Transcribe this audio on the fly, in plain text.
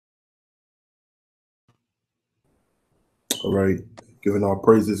All right. Giving all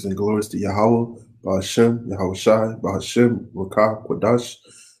praises and glories to Yahweh, Ba'ashem, Yahweh Shai, Ba'ashem, Rakah, Quadash.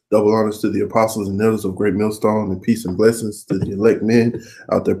 Double honors to the apostles and elders of Great Millstone, and peace and blessings to the elect men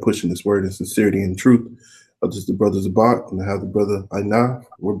out there pushing this word in sincerity and truth. Just the brothers Abak, and I have the brother Aina.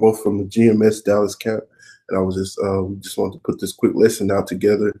 We're both from the GMS Dallas camp, and I was just wanted to put this quick lesson out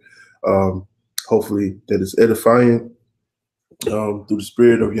together. Hopefully that is edifying through the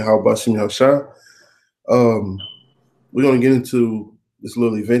spirit of Yahweh Ba'ashem, Yahweh Shai. We're going to get into this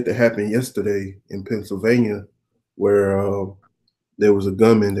little event that happened yesterday in Pennsylvania where there was a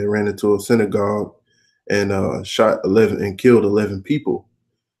gunman that ran into a synagogue and shot 11 and killed 11 people.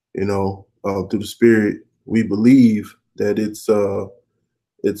 Through the spirit, we believe that it's a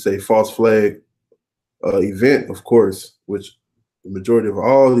false flag event, of course, which the majority of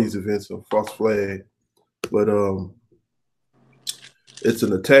all these events are false flag, but it's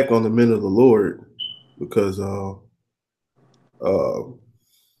an attack on the men of the Lord because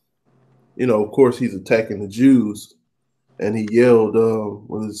of course, he's attacking the Jews, and he yelled,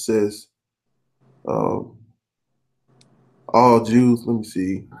 what it says, all Jews. Let me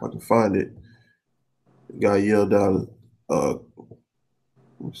see if I can find it. The guy yelled out, let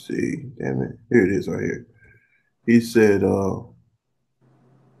me see, damn it, here it is right here. He said, all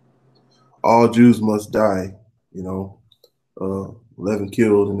Jews must die, 11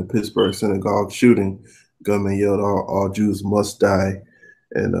 killed in the Pittsburgh synagogue shooting. Gunman yelled, all Jews must die,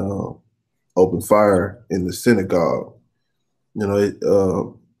 and opened fire in the synagogue. I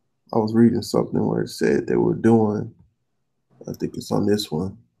was reading something where it said they were doing, I think it's on this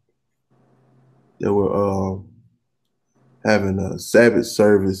one, they were having a Sabbath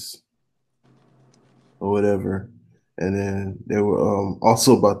service or whatever, and then they were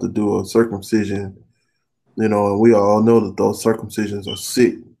also about to do a circumcision, and we all know that those circumcisions are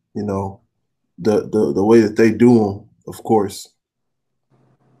sick, the way that they do them, of course.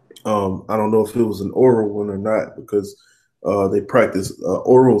 I don't know if it was an oral one or not, because they practice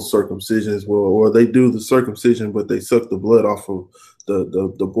oral circumcisions, or they do the circumcision, but they suck the blood off of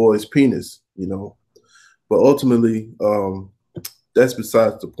the boy's penis, But ultimately, that's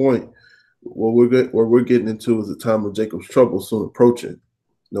besides the point. What we're getting into is the time of Jacob's trouble soon approaching.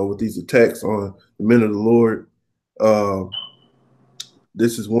 With these attacks on the men of the Lord,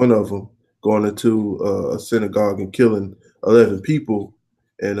 this is one of them, going into a synagogue and killing 11 people.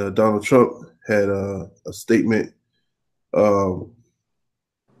 And Donald Trump had a statement about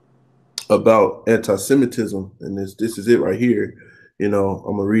anti-Semitism, and this is it right here. I'm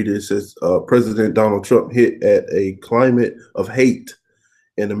gonna read it. It says, President Donald Trump hit at a climate of hate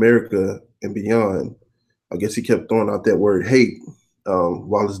in America and beyond. I guess he kept throwing out that word hate,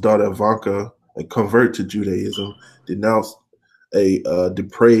 while his daughter Ivanka, a convert to Judaism, denounced a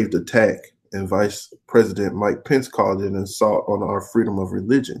depraved attack, and Vice President Mike Pence called it an assault on our freedom of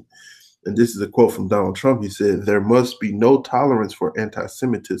religion. And this is a quote from Donald Trump. He said, "There must be no tolerance for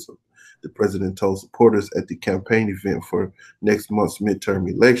anti-Semitism," the president told supporters at the campaign event for next month's midterm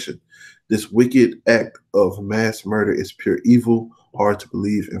election. "This wicked act of mass murder is pure evil, hard to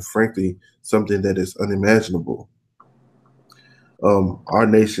believe, and frankly, something that is unimaginable. Our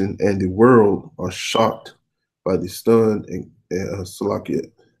nation and the world are shocked by the stunned and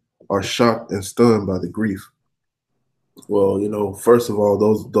are shocked and stunned by the grief." Well, first of all,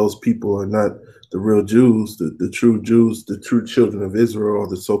 those people are not the real Jews, the true Jews, the true children of Israel,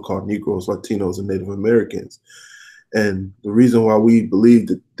 the so-called Negroes, Latinos, and Native Americans. And the reason why we believe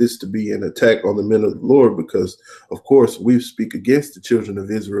that this to be an attack on the men of the Lord, because, of course, we speak against the children of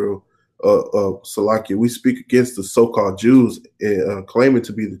Israel, Salakia. We speak against the so-called Jews claiming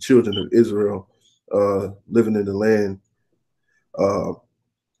to be the children of Israel, living in the land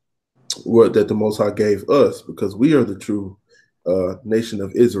that the Most High gave us, because we are the true nation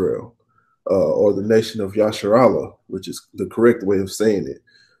of Israel, or the nation of Yasharallah, which is the correct way of saying it.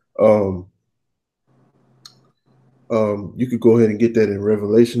 You could go ahead and get that in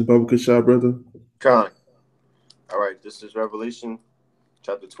Revelation, Baba Kashah, brother. Khan. All right, this is Revelation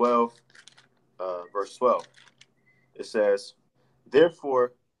chapter 12, verse 12. It says,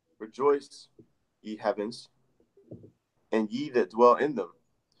 "Therefore rejoice, ye heavens, and ye that dwell in them.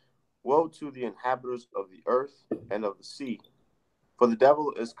 Woe to the inhabitants of the earth and of the sea, for the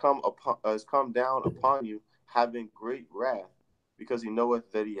devil is come down upon you, having great wrath, because he knoweth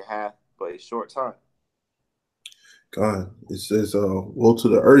that he hath but a short time." God, it says, "Woe to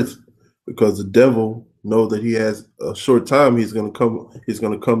the earth," because the devil know that he has a short time. He's gonna come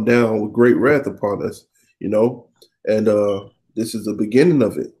down with great wrath upon us. And this is the beginning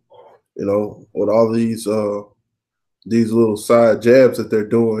of it. With all these little side jabs that they're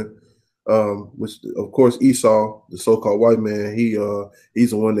doing. which of course Esau, the so-called white man, he's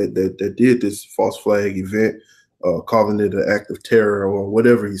the one that did this false flag event, calling it an act of terror or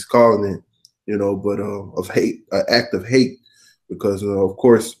whatever he's calling it, but of hate, an act of hate, because of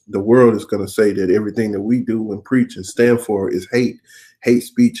course the world is going to say that everything that we do and preach and stand for is hate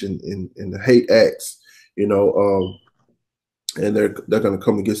speech and the hate acts, and they're going to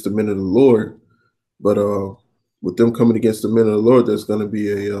come against the men of the Lord, but with them coming against the men of the Lord, there's going to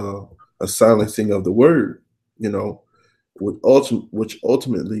be a silencing of the word, which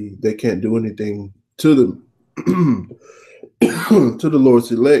ultimately they can't do anything to them to the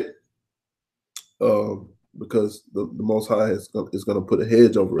Lord's elect, because the Most High is going to put a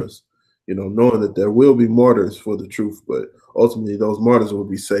hedge over us, knowing that there will be martyrs for the truth, but ultimately those martyrs will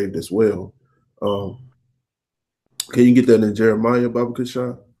be saved as well. Can you get that in Jeremiah, Baba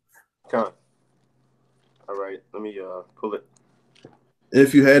Kushan? Con. All right, let me pull it.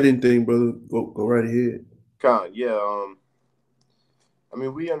 If you had anything, brother, go right ahead. Con, yeah. I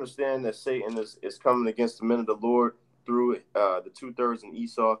mean, we understand that Satan is coming against the men of the Lord through the 2/3 in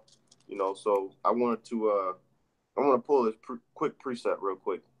Esau. So I want to pull this quick precept real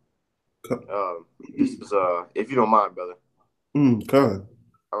quick. This is if you don't mind, brother. Con.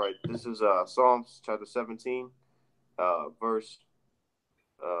 All right, this is Psalms chapter 17, verse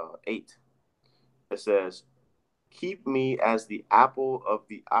 8. It says, "Keep me as the apple of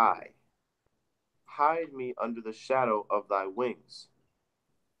the eye. Hide me under the shadow of thy wings.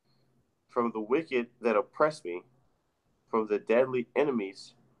 From the wicked that oppress me, from the deadly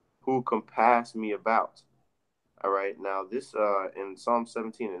enemies who compass me about." All right, now this in Psalm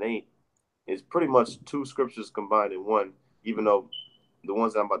 17 and 8 is pretty much two scriptures combined in one, even though the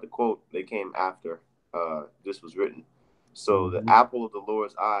ones that I'm about to quote, they came after this was written. So the apple of the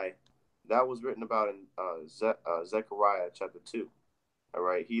Lord's eye, that was written about in Zechariah chapter 2. All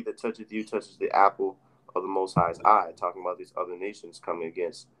right, he that toucheth you touches the apple of the Most High's eye, talking about these other nations coming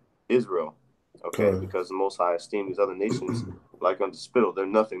against Israel. Okay, because the Most High esteemed these other nations like unto spittle. They're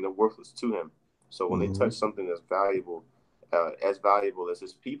nothing. They're worthless to him. So when they touch something that's valuable as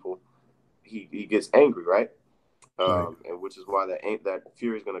his people, he gets angry, right? And which is why that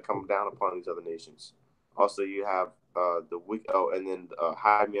fury is going to come down upon these other nations. Also, you have the wicked. Oh, and then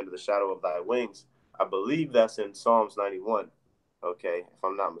hide me under the shadow of thy wings. I believe that's in Psalms 91. Okay, if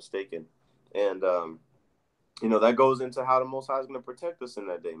I'm not mistaken. And that goes into how the Most High is going to protect us in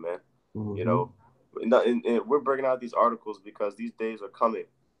that day, man. And we're bringing out these articles because these days are coming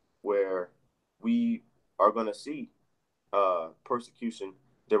where we are going to see persecution,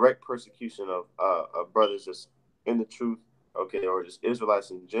 direct persecution of brothers that's in the truth, okay, or just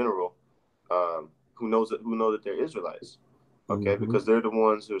Israelites in general, who know that they're Israelites, okay, because they're the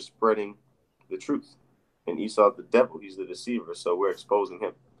ones who are spreading the truth. And Esau's the devil; he's the deceiver. So we're exposing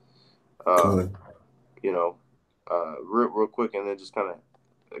him. Real quick, and then just kind of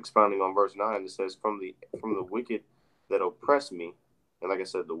expounding on verse 9. It says, "From the wicked that oppress me," and like I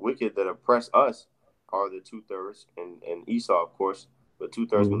said, the wicked that oppress us are the 2/3 and Esau, of course, but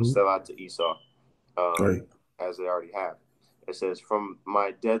 2/3 going to sell out to Esau, as they already have. It says, "From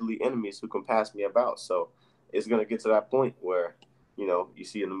my deadly enemies who compass me about." So it's going to get to that point where, you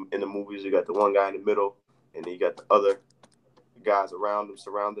see in the movies, you got the one guy in the middle, and then you got the other guys around him,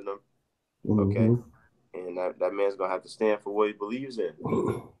 surrounding him. Okay. And that man's going to have to stand for what he believes in,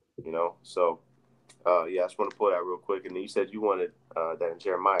 So, I just want to pull that real quick. And then you said you wanted that in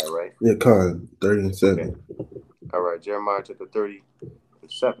Jeremiah, right? Yeah, 30:7. Okay. All right, Jeremiah chapter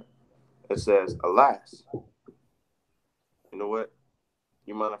 30:7. It says, "Alas." You know what?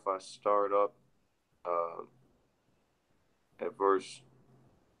 You mind if I start up at verse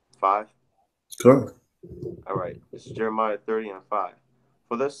 5? Sure. All right. It's Jeremiah 30:5.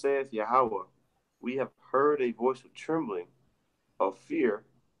 "For thus saith Yahweh, we have heard a voice of trembling, of fear,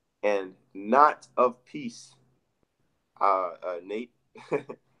 and not of peace." Nate,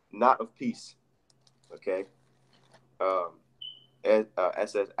 not of peace. Okay. It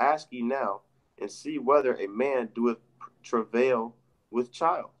says, "Ask ye now, and see whether a man doeth travail with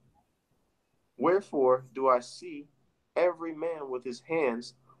child. Wherefore do I see every man with his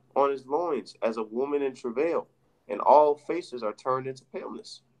hands on his loins as a woman in travail, and all faces are turned into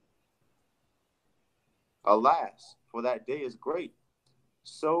paleness. Alas, for that day is great,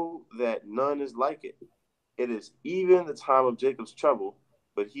 so that none is like it. It is even the time of Jacob's trouble,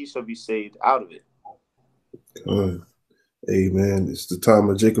 but he shall be saved out of it." Amen. It's the time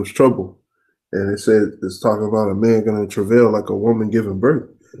of Jacob's trouble. And it said, it's talking about a man going to travail like a woman giving birth.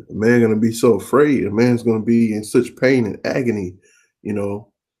 A man going to be so afraid. A man's going to be in such pain and agony,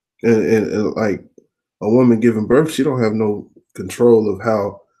 and like a woman giving birth, she don't have no control of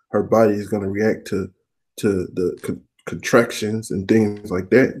how her body is going to react to the contractions and things like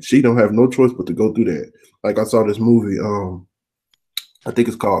that. She don't have no choice but to go through that. Like I saw this movie, I think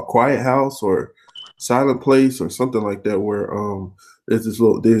it's called Quiet House or Silent Place or something like that, where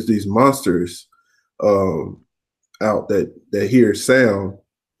there's these monsters um out that hear sound,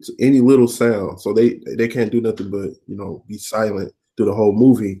 any little sound, so they can't do nothing but be silent through the whole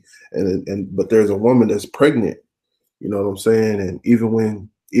movie. And but there's a woman that's pregnant, you know what I'm saying? And even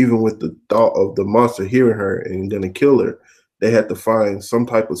with the thought of the monster hearing her and gonna kill her, they had to find some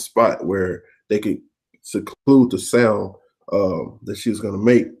type of spot where they could seclude the sound that she was gonna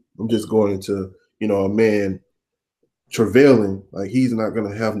make. I'm just going into a man travailing, like he's not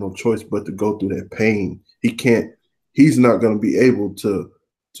gonna have no choice but to go through that pain. He's not gonna be able to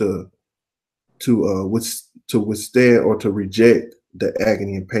to withstand or to reject the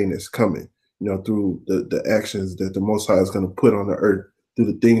agony and pain that's coming, through the actions that the Most High is going to put on the earth,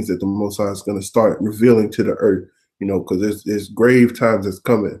 through the things that the Most High is going to start revealing to the earth, because there's grave times that's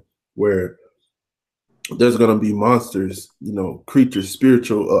coming where there's going to be monsters, creatures,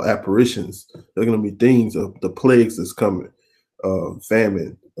 spiritual apparitions. There's going to be things of the plagues that's coming,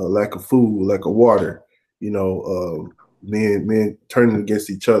 famine, lack of food, lack of water, men turning against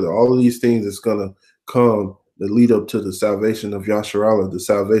each other. All of these things that's going to come that lead up to the salvation of Yasharallah, the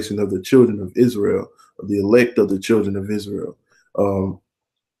salvation of the children of Israel, of the elect of the children of Israel.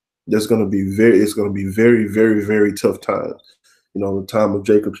 It's going to be very, very, very tough times. The time of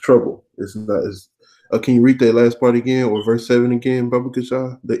Jacob's trouble. It's not as can you read that last part again, or verse 7 again, Baba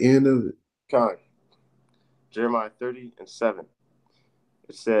Kasha? The end of it. Con. Jeremiah 30:7.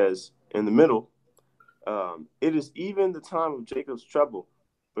 It says in the middle, it is even the time of Jacob's trouble,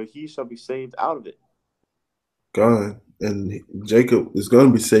 but he shall be saved out of it. God, and Jacob is going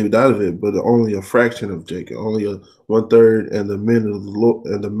to be saved out of it, but only a fraction of Jacob, only a 1/3, and the men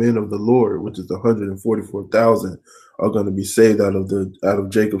of the Lord, which is the 144,000, are going to be saved out of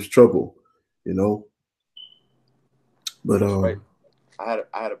Jacob's trouble, But That's right. I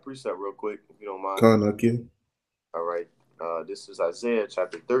had a precept real quick, if you don't mind. Kanaki. All right. This is Isaiah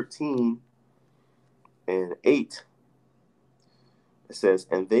chapter 13:8. It says,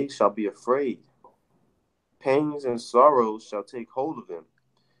 "And they shall be afraid. Pains and sorrows shall take hold of them.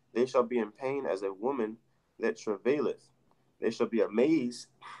 They shall be in pain as a woman that travaileth. They shall be amazed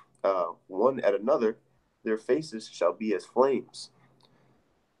one at another. Their faces shall be as flames."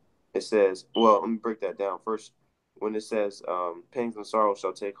 It says, well, let me break that down first. When it says pains and sorrows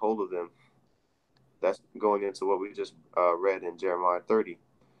shall take hold of them, that's going into what we just read in Jeremiah 30,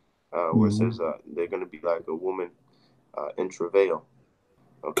 where it says they're going to be like a woman in travail.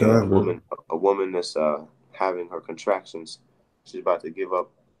 Okay, a woman that's having her contractions. She's about to give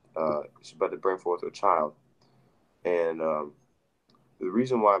up. She's about to bring forth a child. And the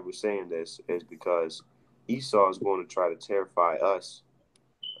reason why we're saying this is because Esau is going to try to terrify us,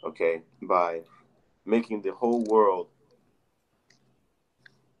 okay, by making the whole world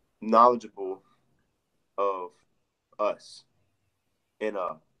knowledgeable of us in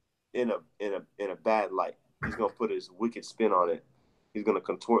a bad light. He's gonna put his wicked spin on it. He's gonna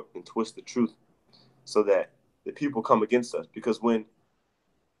contort and twist the truth so that the people come against us. Because when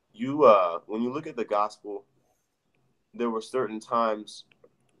you look at the gospel, there were certain times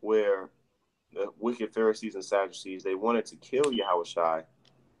where the wicked Pharisees and Sadducees, they wanted to kill Yahushua,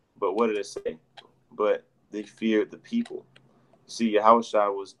 but what did it say? But they feared the people. See,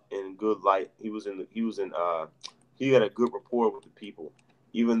 Yahushua was in good light. He had a good rapport with the people,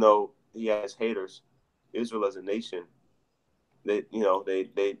 even though he has haters. Israel as a nation, they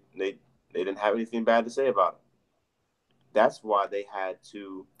didn't have anything bad to say about him. That's why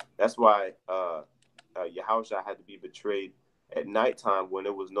Yahushua had to be betrayed at nighttime when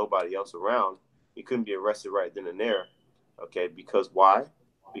there was nobody else around. He couldn't be arrested right then and there. Okay, because why?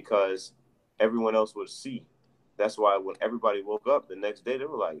 Because everyone else would see. That's why when everybody woke up the next day, they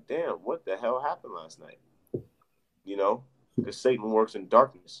were like, "Damn, what the hell happened last night?" Because Satan works in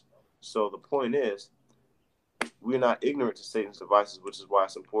darkness. So the point is, we're not ignorant to Satan's devices, which is why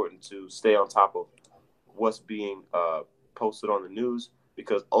it's important to stay on top of what's being posted on the news,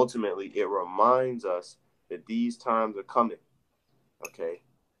 because ultimately it reminds us that these times are coming. Okay,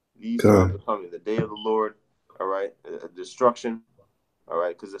 these times are coming. The day of the Lord. All right, destruction. All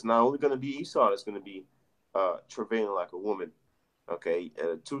right, because it's not only going to be Esau that's going to be travailing like a woman. Okay,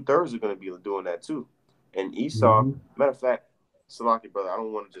 2/3 are going to be doing that too. And Esau, matter of fact, Salaki, brother, I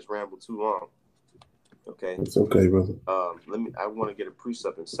don't want to just ramble too long. Okay, it's okay, brother. I want to get a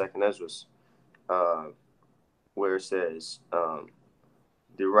precept in Second Ezra, where it says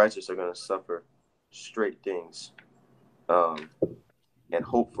the righteous are going to suffer straight things. and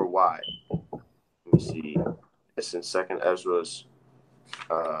hope for wide. Let me see. It's in Second Ezra's.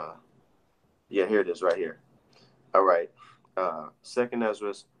 Yeah, here it is, right here. All right. Second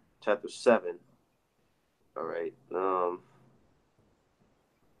Ezra's chapter 7. All right. All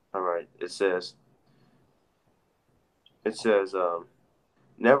right. It says,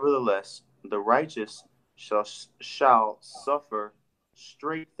 nevertheless, the righteous shall suffer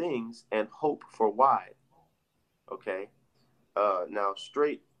straight things and hope for wide. Okay. Now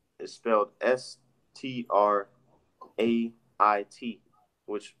straight is spelled Strait,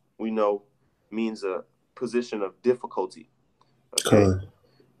 which we know means a position of difficulty. Okay.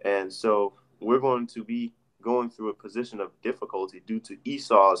 And so we're going to be going through a position of difficulty due to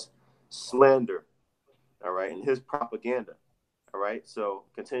Esau's slander, all right, and his propaganda, all right. So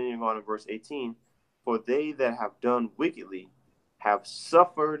continuing on in verse 18, for they that have done wickedly have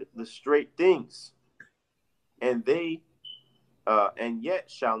suffered the straight things, and they and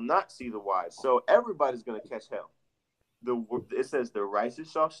yet shall not see the wise. So everybody's going to catch hell. It says the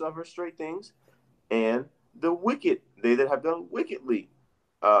righteous shall suffer straight things, and the wicked, they that have done wickedly,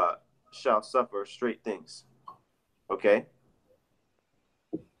 shall suffer straight things. Okay.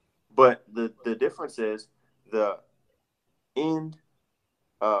 But the difference is the end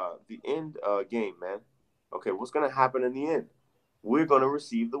game, man. Okay, what's gonna happen in the end? We're gonna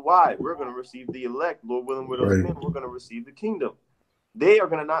receive the wise. We're gonna receive the elect. Lord willing, with those men, we're gonna receive the kingdom. They are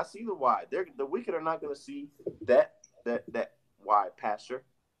gonna not see the wide. The wicked are not gonna see that wide pasture.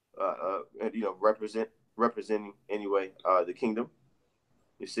 Representing anyway the kingdom.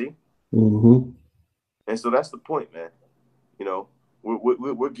 You see. Mm-hmm. And so that's the point, man. You know, we're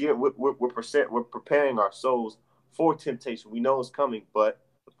preparing our souls for temptation. We know it's coming, but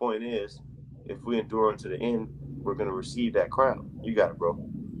the point is, if we endure unto the end, we're gonna receive that crown. You got it, bro.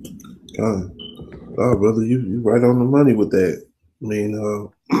 God, brother, you right on the money with that. I mean,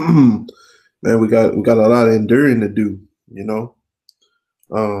 man, we got a lot of enduring to do. You know,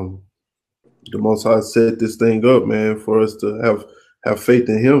 the Most High set this thing up, man, for us to have faith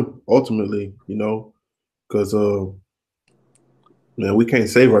in Him ultimately. You know, because man, we can't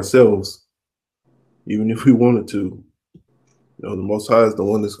save ourselves, even if we wanted to. You know, the Most High is the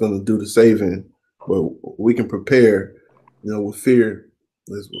one that's going to do the saving, but we can prepare. You know, with fear.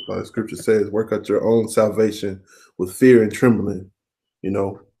 That's what the scripture says: work out your own salvation with fear and trembling. You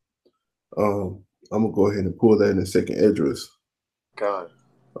know, I'm gonna go ahead and pull that in the Second Esdras. God,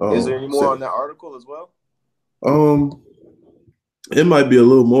 is there any more on that article as well? It might be a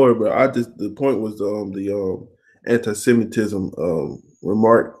little more, but the point was the anti-Semitism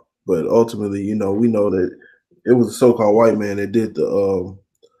remark. But ultimately, you know, we know that it was a so-called white man that did the.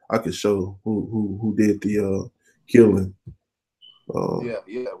 I could show who did the killing. Yeah.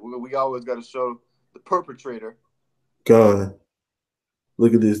 We always got to show the perpetrator. God,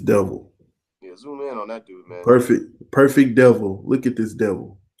 look at this devil. Yeah, zoom in on that dude, man. Perfect devil. Look at this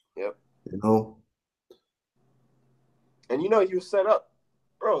devil. Yep. You know. And you know he was set up,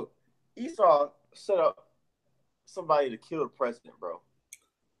 bro. Esau set up somebody to kill the president, bro.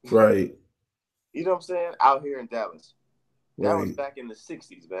 Right. You know what I'm saying? Out here in Dallas. That was back in the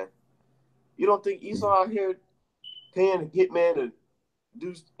 60s, man. You don't think Esau out here paying a hitman to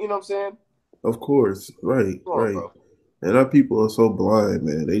do, you know what I'm saying? Of course. Right. Come on, bro. And our people are so blind,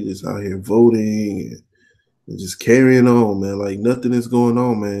 man. They just out here voting and just carrying on, man. Like nothing is going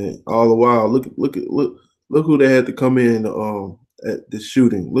on, man. All the while, look who they had to come in at the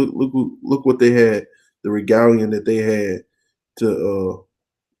shooting. Look what they had, the regalia that they had to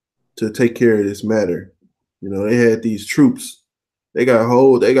take care of this matter. You know, they had these troops. They got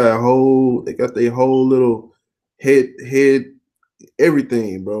their whole little head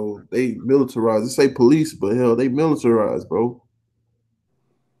everything, bro. They militarized. They say police, but hell, they militarized, bro.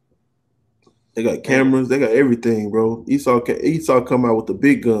 They got cameras. They got everything, bro. Esau come out with the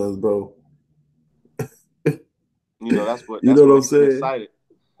big guns, bro. You know that's what. You know what I'm saying? Excited.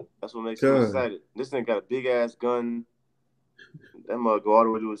 That's what makes him excited. This thing got a big ass gun. That mug go all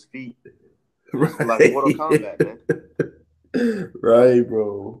the way to his feet. It's like Mortal Kombat, man. Right,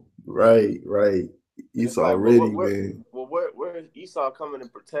 bro. Right. Esau like, ready, man. Well, where is Esau coming to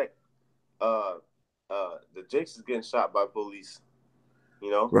protect? The Jakes is getting shot by police.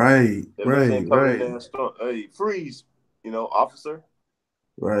 You know, right. Hey, freeze! You know, officer.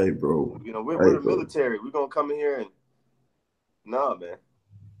 Right, bro. You know, we're the military. We're gonna come in here and nah, man.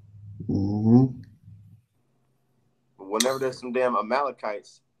 Mm-hmm. Whenever there's some damn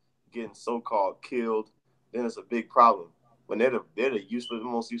Amalekites getting so-called killed, then it's a big problem. When they're the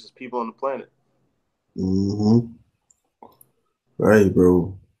most useless people on the planet. Mm-hmm. Right,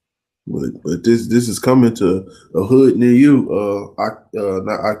 bro. But this is coming to a hood near you.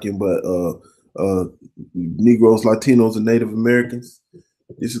 Not Akin, but Negroes, Latinos, and Native Americans.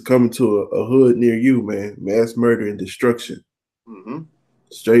 This is coming to a hood near you, man. Mass murder and destruction. Mm-hmm.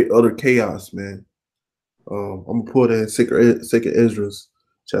 Straight utter chaos, man. I'm gonna pull that in Second Ezra's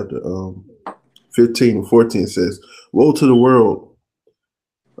chapter 15 and 14 says, "Woe to the world,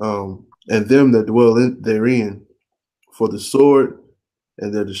 and them that dwell therein, for the sword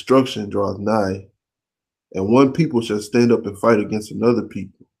and their destruction draweth nigh, and one people shall stand up and fight against another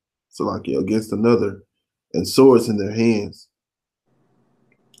people, so like against another, and swords in their hands."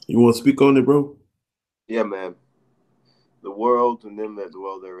 You want to speak on it, bro? Yeah, man. The world and them that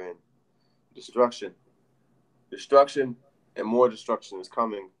dwell therein. Destruction. Destruction and more destruction is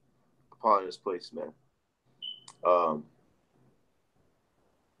coming upon this place, man.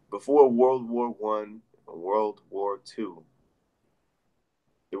 Before World War One and World War Two,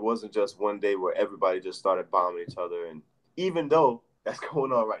 it wasn't just one day where everybody just started bombing each other. And even though that's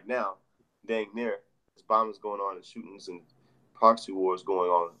going on right now, dang near, there's bombings going on and shootings and proxy wars going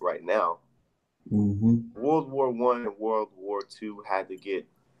on right now. Mm-hmm. World War One and World War Two had to get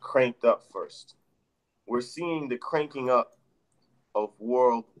cranked up first. We're seeing the cranking up of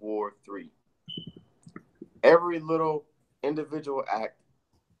World War Three. Every little individual act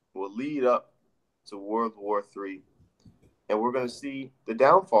will lead up to World War Three, and we're going to see the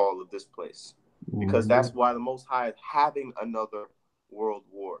downfall of this place, because that's why the Most High is having another world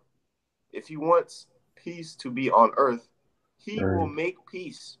war. If he wants peace to be on earth, he will make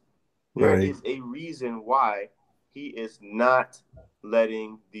peace. There is a reason why he is not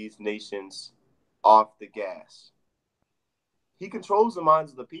letting these nations off the gas. He controls the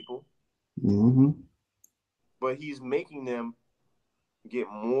minds of the people, but he's making them get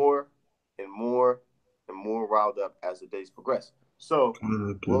more and more and more riled up as the days progress. So,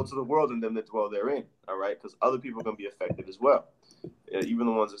 woe to the world and them that dwell therein, all right? Because other people are going to be affected as well, even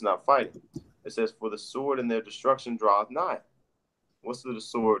the ones that's not fighting. It says, for the sword and their destruction draweth nigh. What's the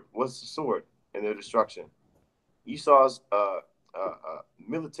sword? What's the sword and their destruction? Esau's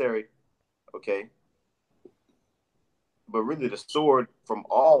military, okay? But really the sword from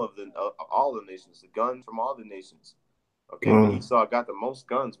all the nations, the guns from all the nations. Okay, but Esau got the most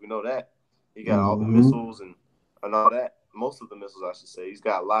guns. We know that. He got all the missiles and all that. Most of the missiles, I should say. He's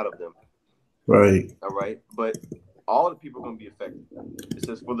got a lot of them. Right. All right. But all the people are going to be affected. It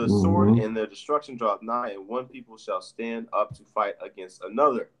says, for the sword and their destruction draweth nigh, and one people shall stand up to fight against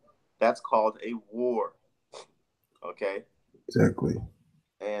another. That's called a war. Okay? Exactly.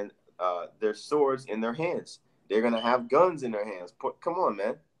 And their swords in their hands. They're going to have guns in their hands. Come on,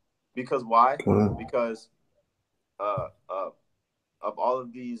 man. Because why? Because of all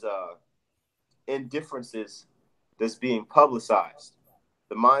of these indifferences that's being publicized.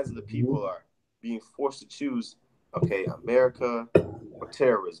 The minds of the people are being forced to choose, okay, America or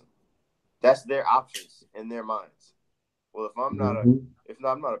terrorism. That's their options in their minds. Well, if I'm not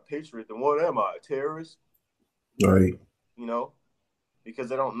I'm not a patriot, then what am I? A terrorist? Right. You know, because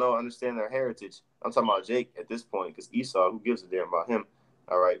they don't understand their heritage. I'm talking about Jake at this point, because Esau, who gives a damn about him?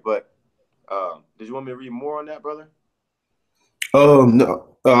 All right, but did you want me to read more on that, brother?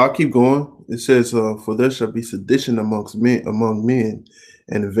 No, I'll keep going. It says, "For there shall be sedition among men,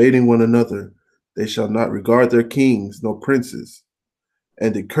 and invading one another. They shall not regard their kings nor princes,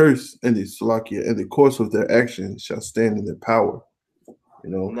 and the curse and the Salakia and the course of their actions shall stand in their power." You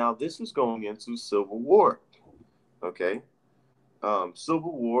know. Now this is going into civil war. Okay,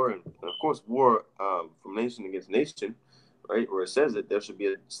 civil war, and of course war from nation against nation, right? Where it says that there should be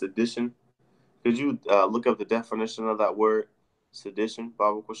a sedition. Could you look up the definition of that word, sedition,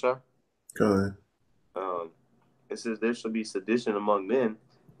 Baba Kushar? Okay. It says there shall be sedition among men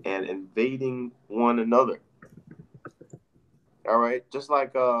and invading one another. All right, just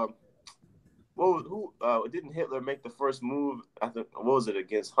like didn't Hitler make the first move? I think, what was it,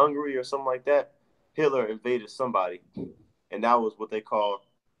 against Hungary or something like that? Hitler invaded somebody, and that was what they call,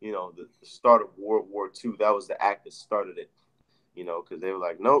 the start of World War II. That was the act that started it. Because they were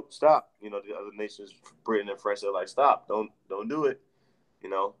like, nope, stop. The other nations, Britain and France, they're like, stop, don't do it.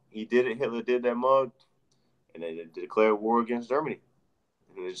 He did it. Hitler did that mug, and they declared war against Germany,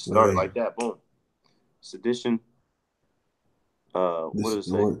 and it just started like that. Boom, sedition. What does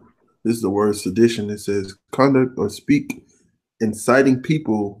it say? This is the word sedition. It says conduct or speak inciting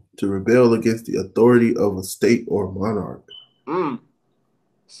people to rebel against the authority of a state or monarch.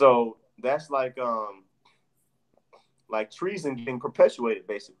 So that's like treason getting perpetuated,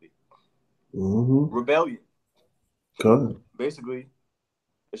 basically. Rebellion. Basically,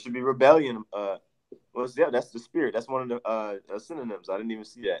 it should be rebellion. That's the spirit. That's one of the synonyms. I didn't even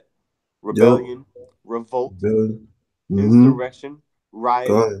see that. Yep. rebellion, revolt, Billion. Mm-hmm. insurrection, riot,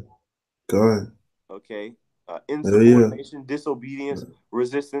 Gone. Gone. okay, Hell yeah. insubordination, disobedience,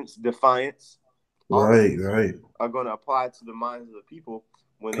 resistance, defiance. All of Right. these Right. are going to apply to the minds of the people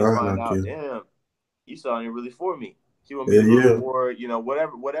when they Gone. find I out, kill. damn, Esau ain't really for me. He want me to Hell go to yeah.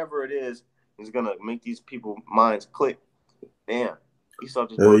 war, whatever it is going to make these people minds click. Damn, Esau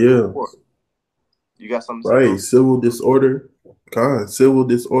just Hell want to go to yeah. war. You got something to say, Right. bro? Civil disorder. Civil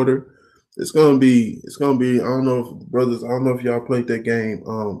disorder. It's gonna be, I don't know if brothers, I don't know if y'all played that game,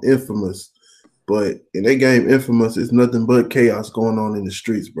 Infamous, but in that game, Infamous, it's nothing but chaos going on in the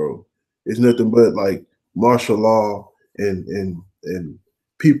streets, bro. It's nothing but like martial law and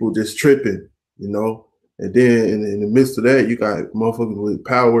people just tripping, you know. And then in the midst of that, you got motherfuckers with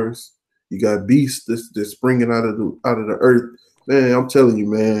powers. You got beasts that's springing out of the earth. Man, I'm telling you,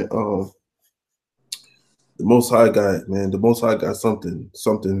 man. The Most High got, man, the Most High got something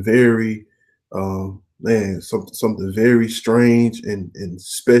very, something very strange and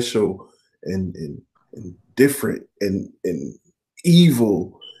special and different and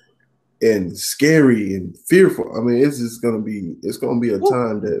evil and scary and fearful. I mean, it's gonna be a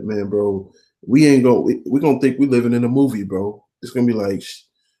time that, man, bro, we gonna think we living in a movie, bro. It's gonna be like,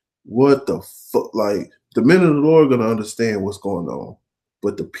 what the fuck? Like the men of the Lord are gonna understand what's going on,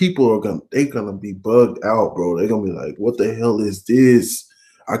 but the people they're gonna be bugged out, bro. They're gonna be like, what the hell is this?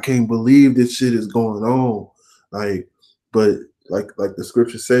 I can't believe this shit is going on. Like, but like the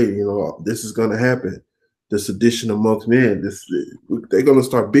scriptures say, this is gonna happen. The sedition amongst men. They're gonna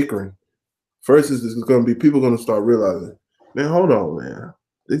start bickering. First is gonna be people gonna start realizing, man, hold on, man.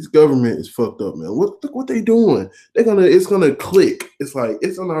 This government is fucked up, man. What they doing? It's gonna click. It's like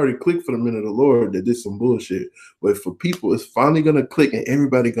it's gonna already click for the men of the Lord that did some bullshit. But for people, it's finally gonna click, and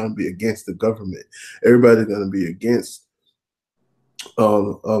everybody gonna be against the government. Everybody's gonna be against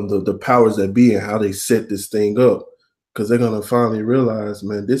the powers that be and how they set this thing up, because they're gonna finally realize,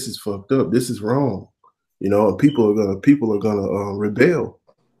 man, this is fucked up. This is wrong. And people are gonna rebel.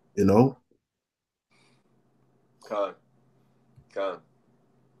 You know. Con, con.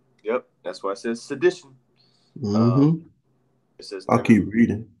 Yep, that's why it says sedition. Mm-hmm. It says I'll never. keep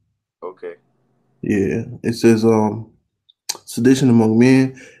reading. Okay. Yeah. It says, sedition among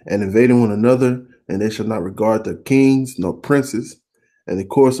men and invading one another, and they shall not regard their kings nor princes, and the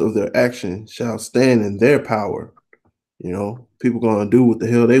course of their action shall stand in their power. People gonna do what the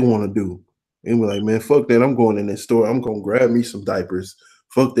hell they want to do. And we're like, man, fuck that. I'm going in that store. I'm gonna grab me some diapers.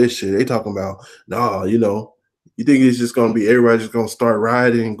 Fuck this shit. They talking about, nah, you think it's just gonna be everybody just gonna start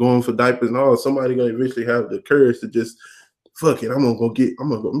riding and going for diapers? No, somebody gonna eventually have the courage to just fuck it.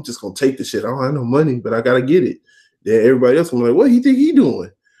 I'm just gonna take the shit. I don't have no money, but I gotta get it. Then everybody else gonna be like, what he think he doing?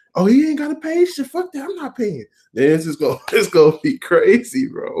 Oh, he ain't gotta pay shit. Fuck that. I'm not paying. Then it's gonna be crazy,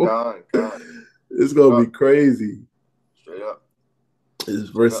 bro. Con. It's gonna be crazy. Straight up. It's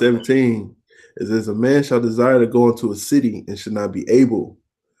verse 17. It says, a man shall desire to go into a city and should not be able.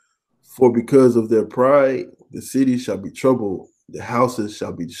 For because of their pride, the city shall be troubled, the houses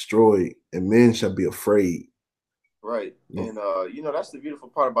shall be destroyed, and men shall be afraid. Right. And that's the beautiful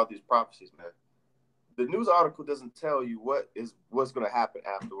part about these prophecies, man. The news article doesn't tell you what's going to happen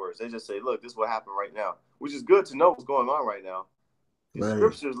afterwards. They just say, look, this will happen right now, which is good to know what's going on right now. The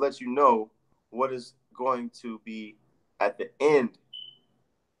scriptures let you know what is going to be at the end.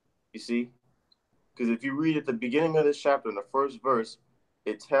 You see? Because if you read at the beginning of this chapter, in the first verse,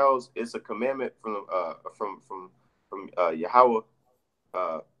 it's a commandment from Yahweh,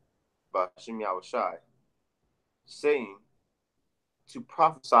 Bashim Yahushai, saying to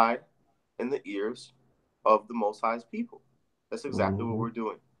prophesy in the ears of the Most High's people. That's exactly what we're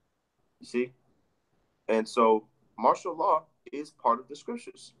doing. You see? And so martial law is part of the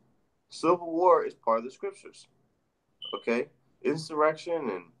scriptures. Civil war is part of the scriptures. Okay? Insurrection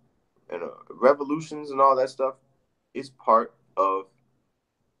and revolutions and all that stuff is part of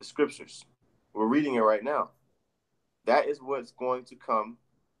the scriptures. We're reading it right now. That is what's going to come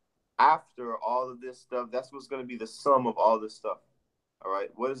after all of this stuff. That's what's going to be the sum of all this stuff. All right?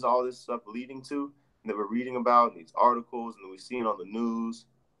 What is all this stuff leading to that we're reading about in these articles and that we're seeing on the news,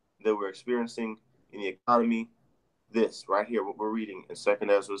 that we're experiencing in the economy? This right here, what we're reading in 2nd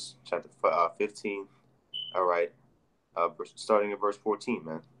Ezra chapter 15. All right. Starting at verse 14,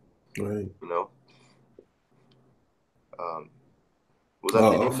 man. Right. Was that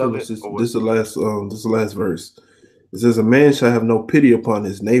the end of it? This is the last verse. It says, a man shall have no pity upon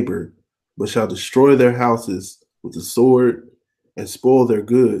his neighbor, but shall destroy their houses with the sword and spoil their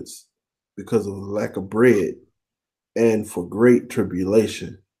goods because of the lack of bread and for great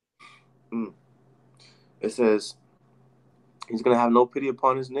tribulation. It says, He's gonna have no pity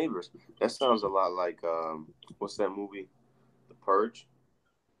upon his neighbors. That sounds a lot like what's that movie, The Purge?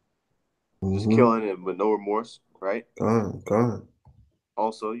 Just killing him with no remorse, right? Gone.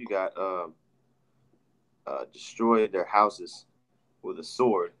 Also, you got destroyed their houses with a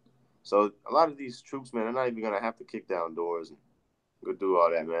sword. So a lot of these troops, man, are not even gonna have to kick down doors and go do all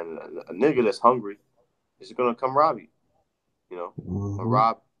that, man. A nigga that's hungry is gonna come rob you. You know, a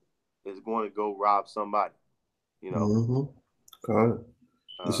rob is going to go rob somebody. You know, God.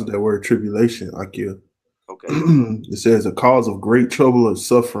 This is that word tribulation, Akil. Okay. It says a cause of great trouble or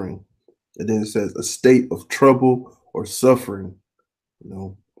suffering. And then it says a state of trouble or suffering.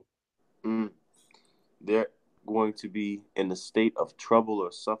 You know. They're going to be in a state of trouble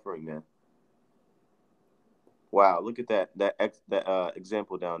or suffering, man. Wow, look at that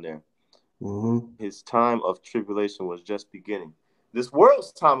example down there. His time of tribulation was just beginning. This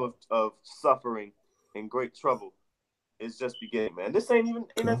world's time of suffering and great trouble is just beginning, man. This ain't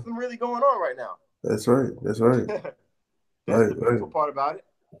nothing really going on right now. That's right. That's right. That's the beautiful part about it.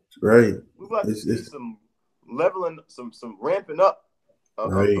 Right. We've got to see some leveling, some ramping up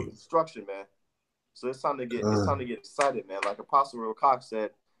of destruction, man. So it's time to get excited, man. Like Apostle Real Cox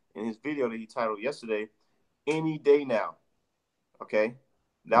said in his video that he titled yesterday, "Any Day Now." Okay,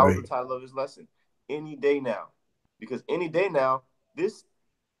 that was the title of his lesson. Any day now, because any day now, this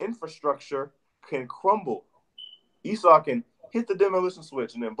infrastructure can crumble. Esau can hit the demolition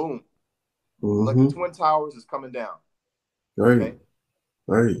switch, and then boom, like the Twin Towers is coming down. Right, okay?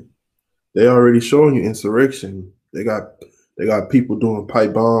 Right. They already showing you insurrection. They got people doing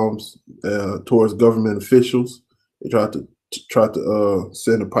pipe bombs towards government officials. They tried to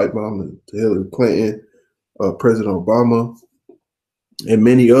send a pipe bomb to Hillary Clinton, President Obama, and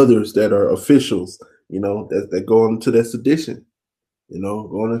many others that are officials. You know, that go into that sedition. You know,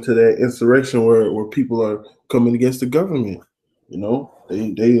 going into that insurrection where people are coming against the government. You know,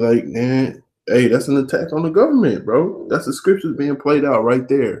 they like, man, hey, that's an attack on the government, bro. That's the scriptures being played out right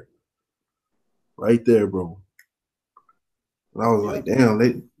there. Right there, bro. And I was like, damn,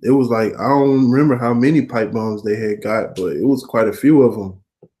 it was like, I don't remember how many pipe bombs they had got, but it was quite a few of them.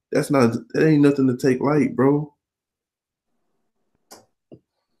 That ain't nothing to take light, bro.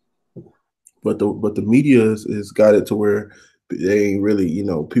 But the media has got it to where they ain't really, you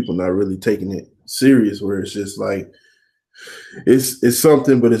know, people not really taking it serious, where it's just like it's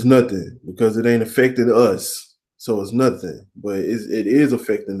something, but it's nothing because it ain't affecting us. So it's nothing, but it is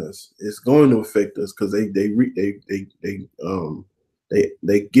affecting us. It's going to affect us because they get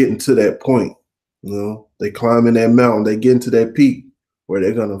into that point. You know, they climbing that mountain, they get into that peak where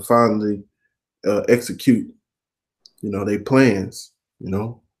they're gonna finally execute, you know, their plans. You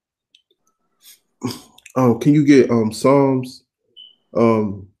know. Can you get Psalms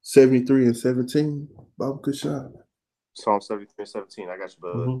 73 and 17? Bob, good shot. Psalm 73 and 17. I got you,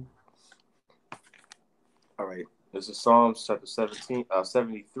 bud. All right. This is Psalms chapter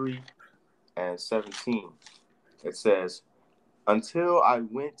 73 and 17. It says, "Until I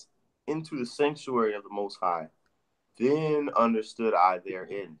went into the sanctuary of the Most High, then understood I their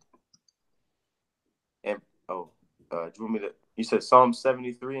end." And do you want me to? You said Psalm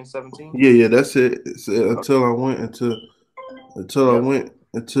 73 and 17? Yeah, that's it. It said, until I went into the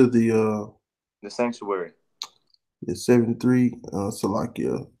sanctuary. The 73,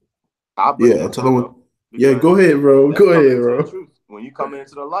 Salakia. Yeah, until I went. Yeah, go ahead, bro. Go ahead, bro. When you come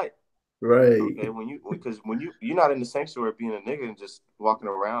into the light. Right. Okay, because you're not in the sanctuary being a nigga and just walking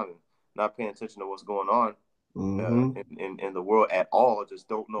around and not paying attention to what's going on in the world at all, just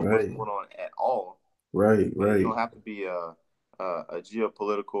don't know what's going on at all. Right. You don't have to be a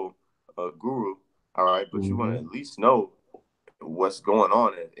geopolitical guru, all right, but you want to at least know what's going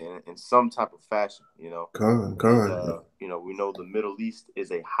on in some type of fashion, you know. You know, we know the Middle East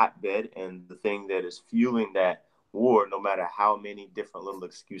is a hotbed, and the thing that is fueling that war, no matter how many different little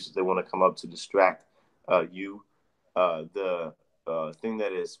excuses they want to come up to distract you, the thing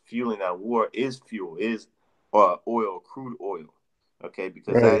that is fueling that war is oil, crude oil, okay,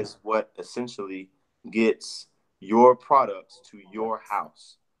 because that is what essentially gets your products to your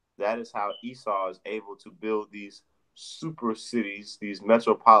house. That is how Esau is able to build these super cities, these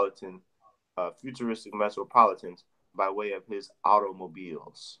metropolitan, futuristic metropolitans, by way of his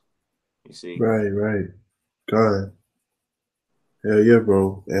automobiles. You see? Right. God. Hell yeah,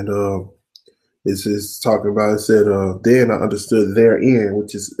 bro. And it's just talking about, it said, then I understood their end,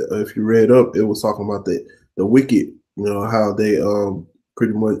 which is, if you read up, it was talking about the wicked, you know, how they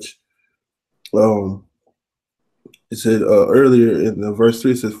pretty much it said earlier in the verse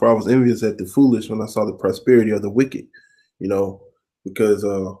 3, it says, "For I was envious at the foolish when I saw the prosperity of the wicked," you know, because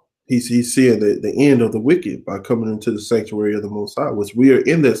he's seeing the end of the wicked by coming into the sanctuary of the Most High, which we are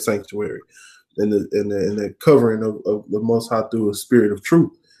in that sanctuary, in the covering of the Most High through a spirit of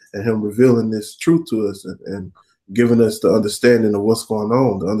truth, and him revealing this truth to us and giving us the understanding of what's going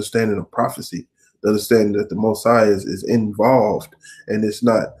on, the understanding of prophecy, the understanding that the Most High is involved, and it's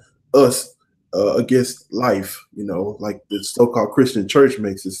not us against life, like the so-called Christian church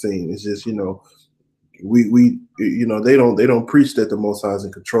makes it seem. It's just, we they don't preach that the Most High is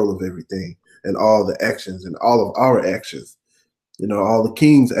in control of everything and all the actions and all of our actions, all the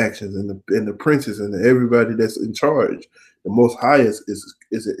king's actions and the princes and everybody that's in charge. The Most High is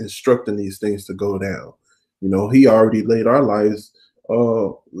instructing these things to go down. He already laid our lives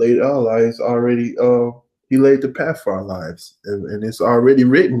already. He laid the path for our lives, and it's already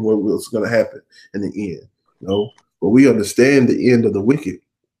written what's going to happen in the end. But we understand the end of the wicked.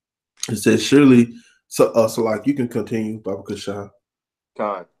 It says, surely. So like you can continue, Baba Kashan.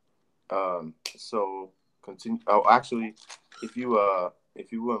 Khan. So continue. Oh, actually, if you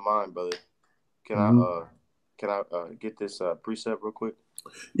wouldn't mind, brother, can I get this precept real quick?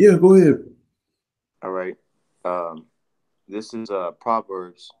 Yeah, go ahead. All right. This is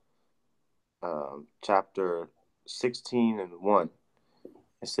Proverbs, chapter 16:1.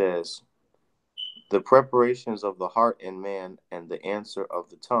 It says, "The preparations of the heart in man, and the answer of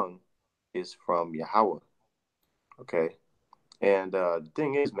the tongue is from Yahweh." Okay. And the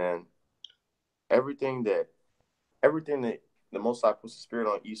thing is, man, everything that the Most High puts the spirit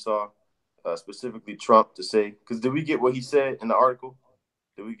on Esau, specifically Trump, to say, because did we get what he said in the article?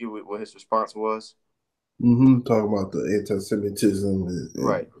 Did we get what his response was? Talking about the anti-Semitism and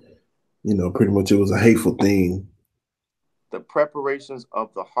right. Pretty much it was a hateful thing. The preparations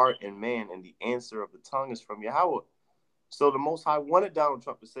of the heart in man, and the answer of the tongue is from Yahweh. So the Most High wanted Donald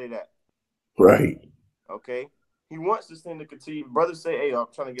Trump to say that. Right. Okay. He wants this thing to continue. Brothers say, "Hey, I'm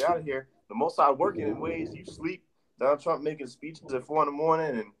trying to get out of here." The Most High working in ways you sleep. Donald Trump making speeches at 4 a.m,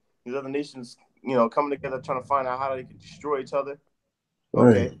 and these other nations, coming together trying to find out how they can destroy each other.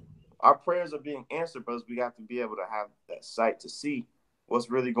 Okay. Right. Our prayers are being answered, brothers. We got to be able to have that sight to see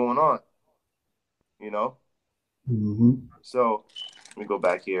what's really going on. So let me go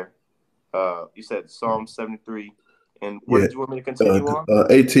back here. You said Psalm 73, and what did you want me to continue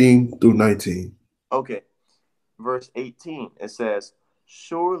on? 18 through 19. Okay. Verse 18, it says,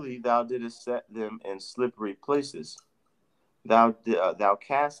 "Surely thou didst set them in slippery places. Thou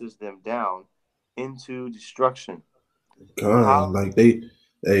castest them down into destruction." Like they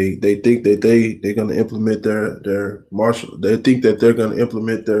think that they're going to implement their martial. They think that they're going to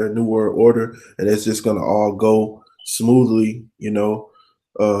implement their new world order, and it's just going to all go smoothly. The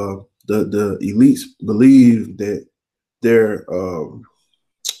elites believe that their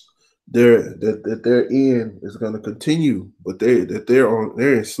end is going to continue, but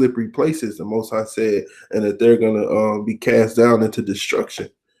they're in slippery places. The Most High said, and that they're going to be cast down into destruction.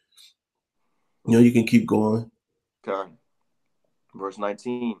 You can keep going. Okay. Verse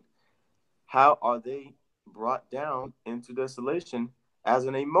 19. "How are they brought down into desolation as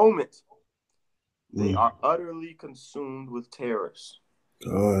in a moment? They are utterly consumed with terrors."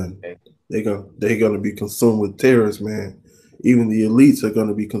 God, okay. They're gonna be consumed with terrors, man. Even the elites are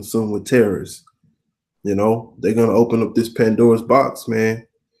gonna be consumed with terrors. They're gonna open up this Pandora's box, man,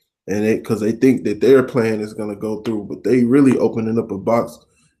 and because they think that their plan is gonna go through, but they really opening up a box,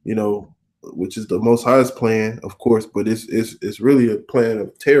 which is the Most High's plan, of course, but it's really a plan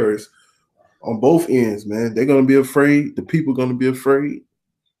of terrors on both ends, man. They're gonna be afraid. The people are gonna be afraid.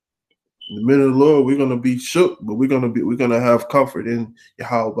 The men of the Lord, we're gonna be shook, but we're gonna have comfort in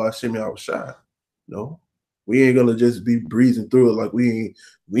Yahweh B'Shem Yahushua. We ain't gonna just be breezing through it like we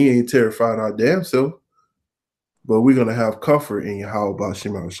ain't terrified our damn self, but we're gonna have comfort in Yahweh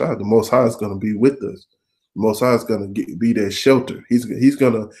B'Shem Yahushua. The Most High is gonna be with us. The Most High is gonna be that shelter. He's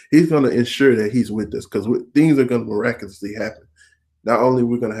gonna ensure that He's with us, because things are gonna miraculously happen. Not only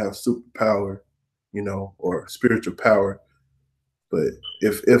we're gonna have superpower, or spiritual power. But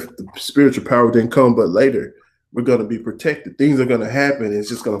if the spiritual power didn't come, but later, we're gonna be protected. Things are gonna happen. It's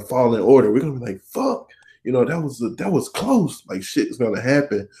just gonna fall in order. We're gonna be like, "Fuck, that was close." Like shit is gonna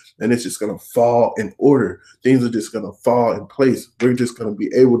happen, and it's just gonna fall in order. Things are just gonna fall in place. We're just gonna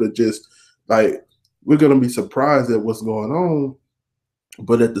be able to just we're gonna be surprised at what's going on,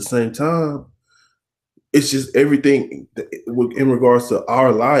 but at the same time, it's just everything in regards to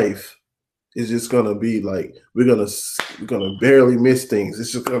our life. It's just gonna be like we're gonna barely miss things.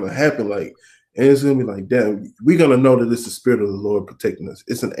 It's just gonna happen and it's gonna be like, damn, we're gonna know that it's the Spirit of the Lord protecting us.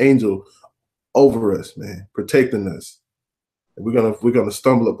 It's an angel over us, man, protecting us. And we're gonna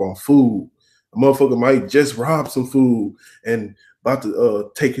stumble upon food. A motherfucker might just rob some food, and about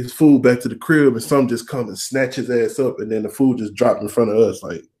to take his food back to the crib, and some just come and snatch his ass up, and then the food just dropped in front of us.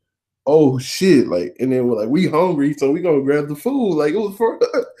 Like, oh shit! Like, and then we're like, we hungry, so we gonna grab the food. Like, it was for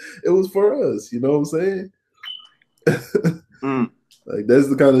it was for us. You know what I'm saying? Like, that's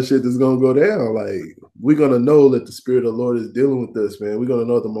the kind of shit that's gonna go down. Like, we're gonna know that the Spirit of the Lord is dealing with us, man. We're gonna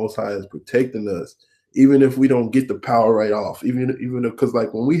know the Most High is protecting us, even if we don't get the power right off. Even because,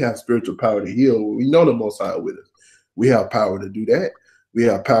 like, when we have spiritual power to heal, we know the Most High with us. We have power to do that. We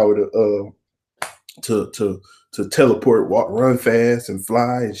have power to teleport, walk, run fast, and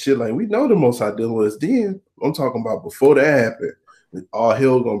fly and shit. Like, we know the Most High dealing with us. Then I'm talking about before that happened. All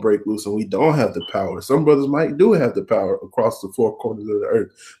hell gonna break loose, and we don't have the power. Some brothers might do have the power across the four corners of the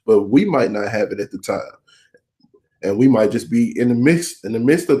earth, but we might not have it at the time, and we might just be in the midst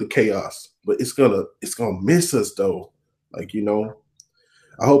of the chaos. But it's gonna miss us though. Like, you know,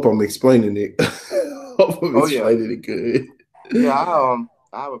 I hope I'm explaining it. I hope I'm explaining it good. Yeah,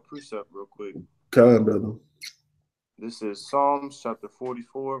 I have a precept real quick. Kind, brother. This is Psalms chapter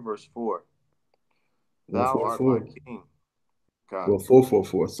 44, verse 4. Thou art my king. Well,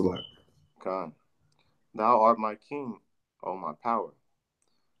 444, select. God. Thou art my king, O my power.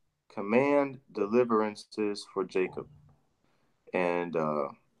 Command deliverances for Jacob. And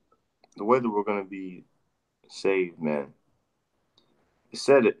the way that we're going to be saved, man, it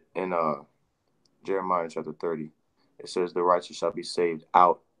said it in Jeremiah chapter 30. It says the righteous shall be saved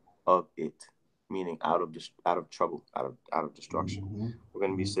out of it, meaning out of trouble, out of destruction. Mm-hmm. We're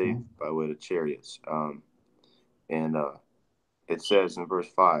going to be saved by way of the chariots. And it says in verse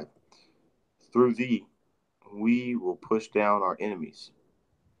 5, through thee we will push down our enemies.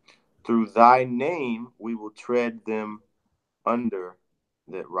 Through thy name we will tread them under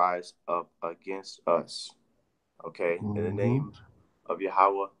that rise up against us. Okay? Mm-hmm. In the name of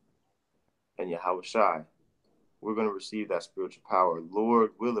Yahweh and Yahweh Shai, we're going to receive that spiritual power.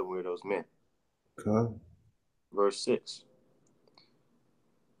 Lord willing, we're those men. Okay. Verse 6.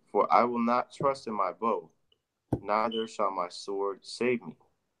 For I will not trust in my bow, neither shall my sword save me.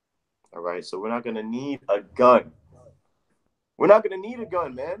 All right? So we're not going to need a gun. We're not going to need a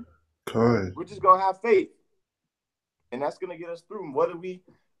gun, man. Okay. We're just going to have faith. And that's going to get us through. Whether we,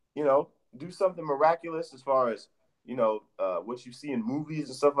 do something miraculous as far as, what you see in movies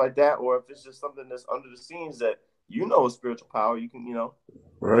and stuff like that, or if it's just something that's under the scenes that is spiritual power, you can,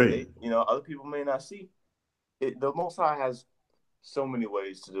 right. Other people may not see. The Most High has so many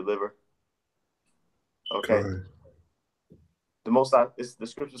ways to deliver. Okay. The Most High, the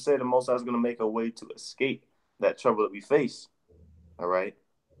scriptures say the Most High is going to make a way to escape that trouble that we face. All right.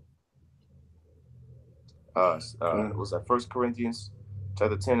 Was that 1 Corinthians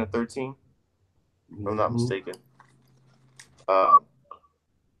chapter 10 and 13? If I'm not mistaken.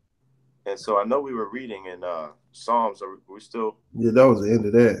 And so I know we were reading in Psalms. Are we still? Yeah, that was the end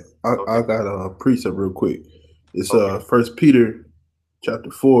of that. I got a precept real quick. It's 1 Peter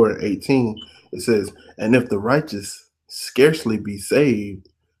chapter 4 and 18. It says, and if the righteous scarcely be saved,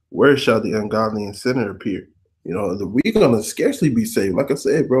 where shall the ungodly and sinner appear? We're gonna scarcely be saved. Like I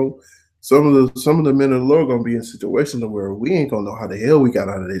said, bro, some of the men of the Lord gonna be in situations where we ain't gonna know how the hell we got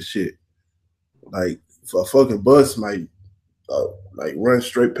out of this shit. Like, a fucking bus might run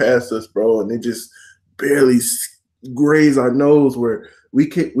straight past us, bro, and they just barely graze our nose where we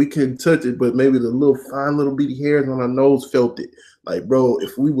can touch it, but maybe the fine little bitty hairs on our nose felt it. Like, bro,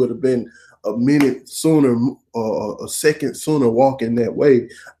 if we would have been a minute sooner, a second sooner walking that way,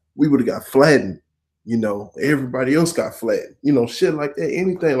 we would have got flattened. Everybody else got flattened. Shit like that.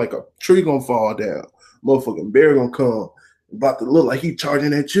 Anything, like a tree gonna fall down, motherfucking bear gonna come, about to look like he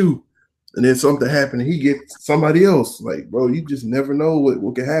charging at you. And then something happened and he gets somebody else. Like, bro, you just never know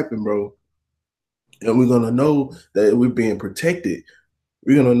what can happen, bro. And we're going to know that we're being protected.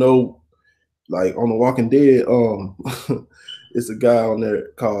 We're going to know, like, on The Walking Dead, it's a guy on there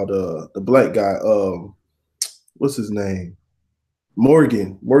called the black guy. What's his name?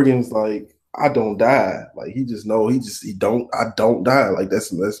 Morgan. Morgan's like, I don't die. Like, he just know, I don't die. Like,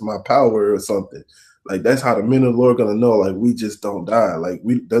 that's my power or something. Like, that's how the men of the Lord gonna know, like, we just don't die. Like,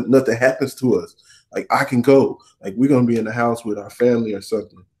 nothing happens to us. Like, I can go. Like, we're gonna be in the house with our family or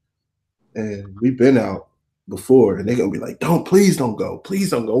something. And we've been out before, and they're gonna be like, please don't go.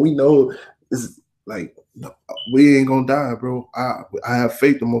 Please don't go. We know it's like, we ain't gonna die, bro. I have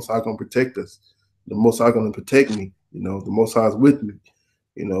faith the Most High gonna protect us. The Most High gonna protect me. The Most High is with me.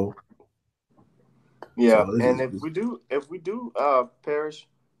 Yeah, so and if we do perish,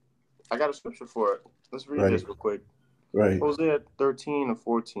 I got a scripture for it. Let's read this real quick. Right. Hosea 13 and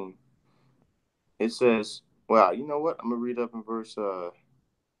 14. It says, well, you know what? I'm gonna read up in verse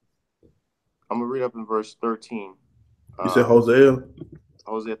 13. You said Hosea?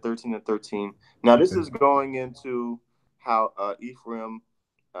 Hosea 13 and 13. Now, this Okay. is going into how Ephraim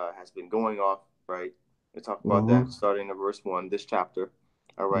has been going off, right? We talk about that starting in verse 1, this chapter.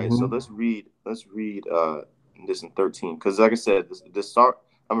 All right, so let's read this in 13. Because like I said,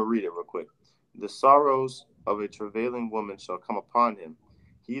 I'm going to read it real quick. The sorrows of a travailing woman shall come upon him.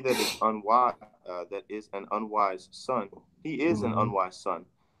 He that is unwise, that is an unwise son, he is an unwise son.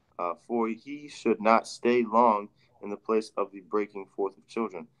 For he should not stay long in the place of the breaking forth of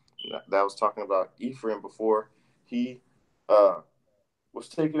children. That was talking about Ephraim before he was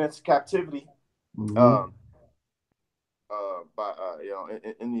taken into captivity by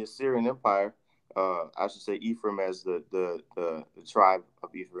in the Assyrian Empire. I should say Ephraim as the tribe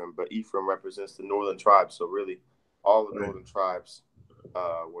of Ephraim, but Ephraim represents the northern tribes. So really, all the northern tribes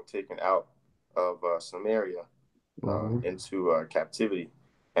were taken out of Samaria into captivity,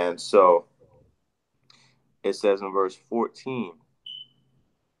 and so it says in verse 14,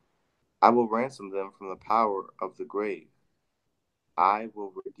 "I will ransom them from the power of the grave. I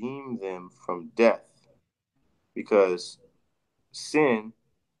will redeem them from death." Because sin,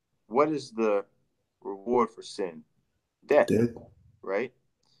 what is the reward for sin? Death, Death. right?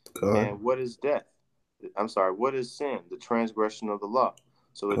 God. And what is death? I'm sorry, what is sin? The transgression of the law.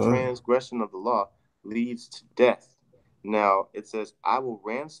 So the God. transgression of the law leads to death. Now it says, "I will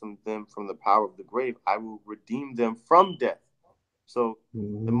ransom them from the power of the grave. I will redeem them from death." So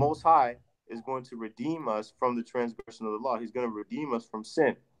the Most High is going to redeem us from the transgression of the law. He's going to redeem us from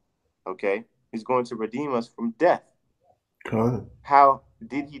sin. Okay? He's going to redeem us from death. God. How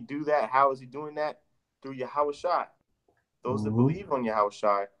did he do that? How is he doing that? Through Yahushua. Those that believe on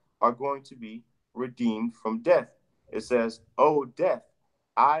Yahushua are going to be redeemed from death. It says, "O death,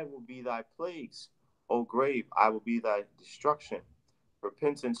 I will be thy plagues. O grave, I will be thy destruction.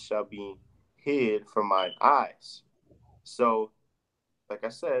 Repentance shall be hid from mine eyes." So, like I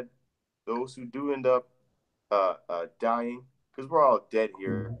said, those who do end up dying, because we're all dead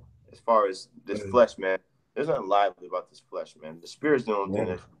here as far as this flesh, man. There's nothing lively about this flesh, man. The spirit's the only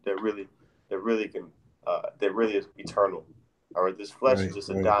thing that really can that really is eternal. All right, this flesh is just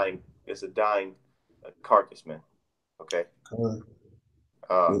a dying carcass, man. Okay.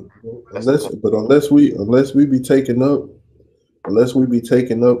 Unless we be taken up,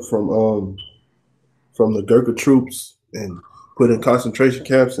 from the Gurkha troops and put in concentration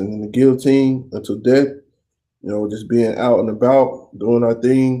camps and in the guillotine until death, just being out and about, doing our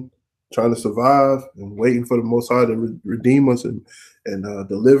thing, trying to survive and waiting for the Most High to redeem us and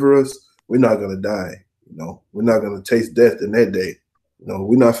deliver us, we're not going to die. We're not going to taste death in that day.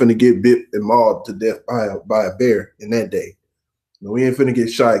 We're not finna get bit and mauled to death by a bear in that day. We ain't finna get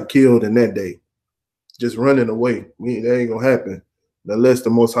shot and killed in that day. Just running away. That ain't going to happen. Unless the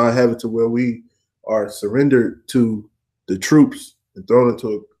Most High have it to where we are surrendered to the troops and thrown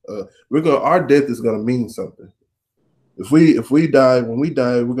into our death is gonna mean something. When we die,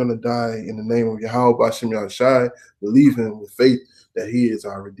 we're gonna die in the name of Yahweh Bashim Yahushai, believing with faith that He is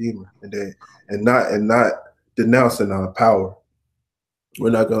our Redeemer, and not denouncing our power. We're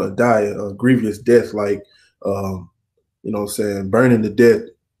not gonna die a grievous death like burning to death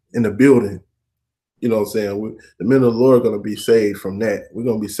in a building. The men of the Lord are going to be saved from that. We're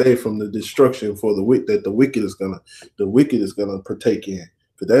going to be saved from the destruction for that the wicked is going to partake in.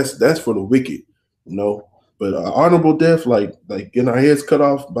 Because that's for the wicked, But honorable death, like getting our heads cut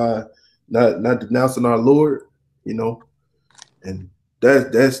off by not denouncing our Lord, and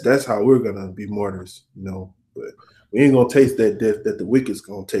that's how we're going to be martyrs, But we ain't going to taste that death that the wicked's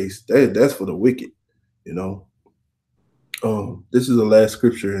going to taste. That's for the wicked, This is the last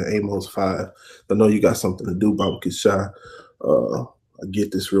scripture in Amos 5. I know you got something to do, Baba Kishai. I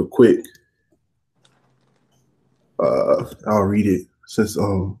get this real quick. I'll read it since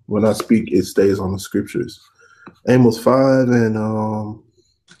when I speak, it stays on the scriptures. Amos 5 and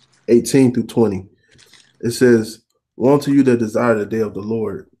 18 through 20. It says, "Woe unto you that desire the day of the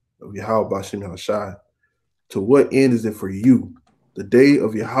Lord, of Yahweh Bashim Hashai. To what end is it for you? The day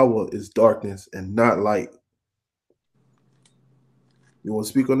of Yahweh is darkness and not light." You want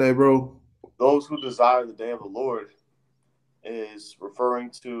to speak on that, bro? Those who desire the day of the Lord is referring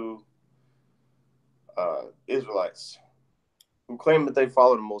to Israelites who claim that they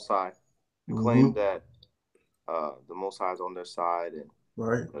follow the Most High, who claim that the Most High is on their side, and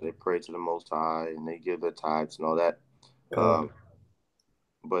they pray to the Most High and they give their tithes and all that.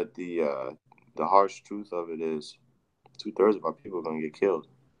 But the harsh truth of it is, 2/3 of our people are going to get killed.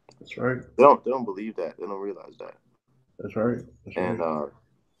 That's right. They don't believe that. They don't realize that. That's right.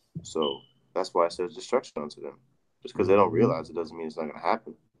 So that's why it says destruction unto them. Just because they don't realize it doesn't mean it's not going to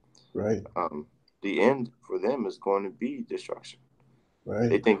happen. Right. the end for them is going to be destruction. Right.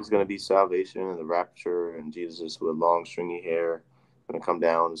 They think it's going to be salvation and the rapture, and Jesus with long stringy hair going to come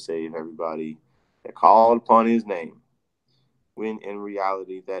down and save everybody that called upon his name. When in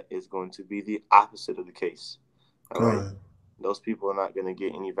reality, that is going to be the opposite of the case. All right. Those people are not going to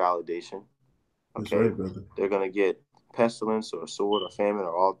get any validation. Okay. That's right, brother. They're going to get pestilence or sword or famine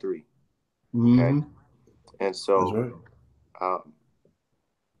or all three. Mm-hmm. Okay. And so, that's right.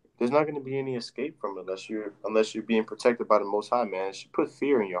 There's not going to be any escape from it unless you're being protected by the Most High, man. It should put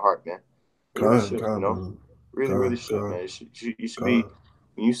fear in your heart, man. It really should, you know. Really should, man. You should be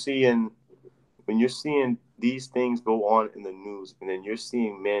when you're seeing these things go on in the news, and then you're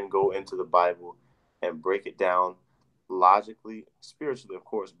seeing men go into the Bible and break it down logically, spiritually, of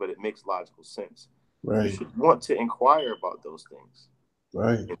course, but it makes logical sense. Right. You should want to inquire about those things,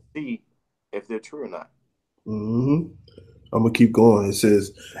 right, and see if they're true or not. Mm-hmm. I'm gonna keep going. It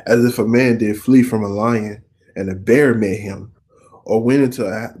says, as if a man did flee from a lion, and a bear met him, or went into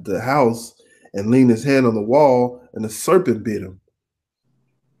the house and leaned his hand on the wall, and a serpent bit him.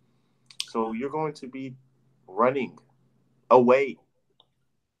 So you're going to be running away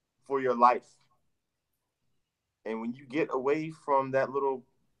for your life. And when you get away from that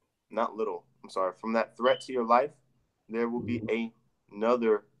from that threat to your life, there will be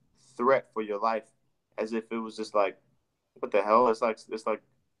another threat for your life, as if it was just like, what the hell? It's like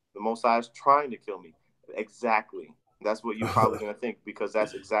the Most High is trying to kill me. Exactly. That's what you're probably going to think, because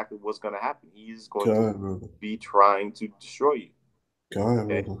that's exactly what's going to happen. He is going to be trying to destroy you.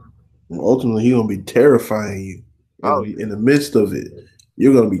 Okay? And ultimately, he's going to be terrifying you in the midst of it.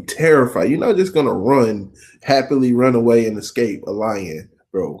 You're going to be terrified. You're not just going to happily run away and escape a lion,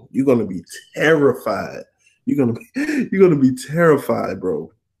 bro. You're going to be terrified. You're going to be terrified,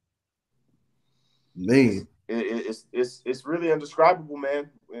 bro. Man. It's really indescribable, man.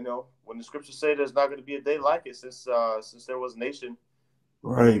 You know, when the scriptures say there's not going to be a day like it since there was a nation,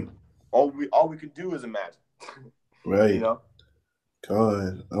 right? All we can do is imagine, right? You know.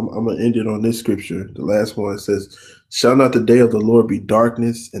 God, I'm gonna end it on this scripture. The last one says, "Shall not the day of the Lord be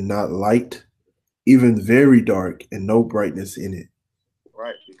darkness and not light, even very dark and no brightness in it?"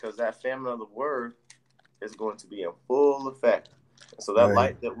 Right, because that famine of the word is going to be in full effect, and so that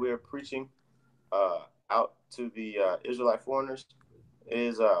light that we're preaching out to the Israelite foreigners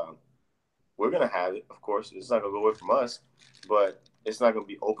is we're gonna have it. Of course, it's not gonna go away from us, but it's not gonna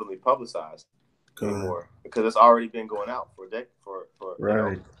be openly publicized anymore, because it's already been going out for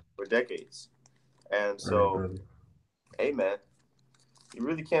decades. And so, hey man, you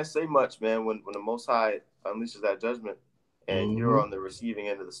really can't say much, man, when the Most High unleashes that judgment and you're on the receiving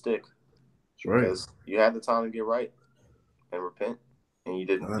end of the stick. That's right. Because you had the time to get right and repent, and you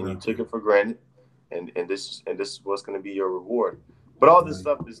didn't, and you took it for granted. And this is what's going to be your reward. But all this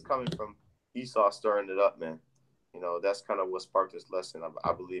stuff is coming from Esau stirring it up, man. You know, that's kind of what sparked this lesson,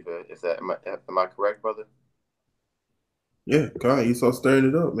 I believe. Am I correct, brother? Yeah, God, Esau stirring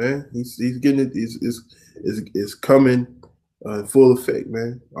it up, man. He's getting it. It's coming in full effect,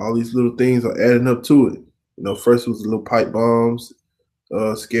 man. All these little things are adding up to it. You know, first it was a little pipe bombs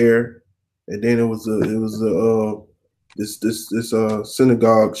scare, and then it was this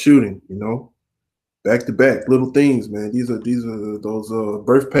synagogue shooting. You know, back to back little things, man. These are those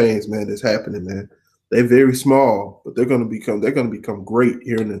birth pains, man. That's happening, man. They're very small, but they're gonna become great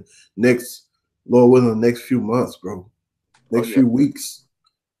here in the next, Lord willing, the next few months, bro. Next few weeks,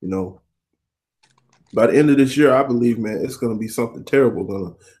 you know. By the end of this year, I believe, man, it's gonna be something terrible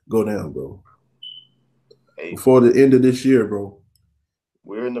gonna go down, bro. Hey, before the end of this year, bro.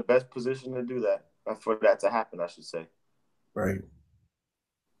 We're in the best position to do that. For that to happen, I should say. Right.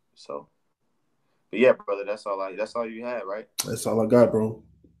 So, but yeah, brother, that's all you had, right? That's all I got, bro.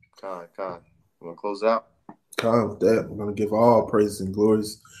 Con. You wanna close out? Con, with that, we're gonna give all praises and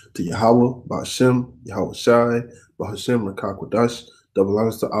glories to Yahweh, Ba'Shem, Yahweh Shai, Ba'Shem, Rakakwadash. Double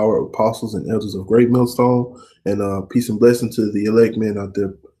honors to our apostles and elders of Great Millstone, and peace and blessing to the elect men out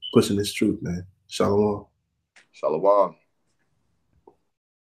there pushing this truth, man. Shalom. Shalom.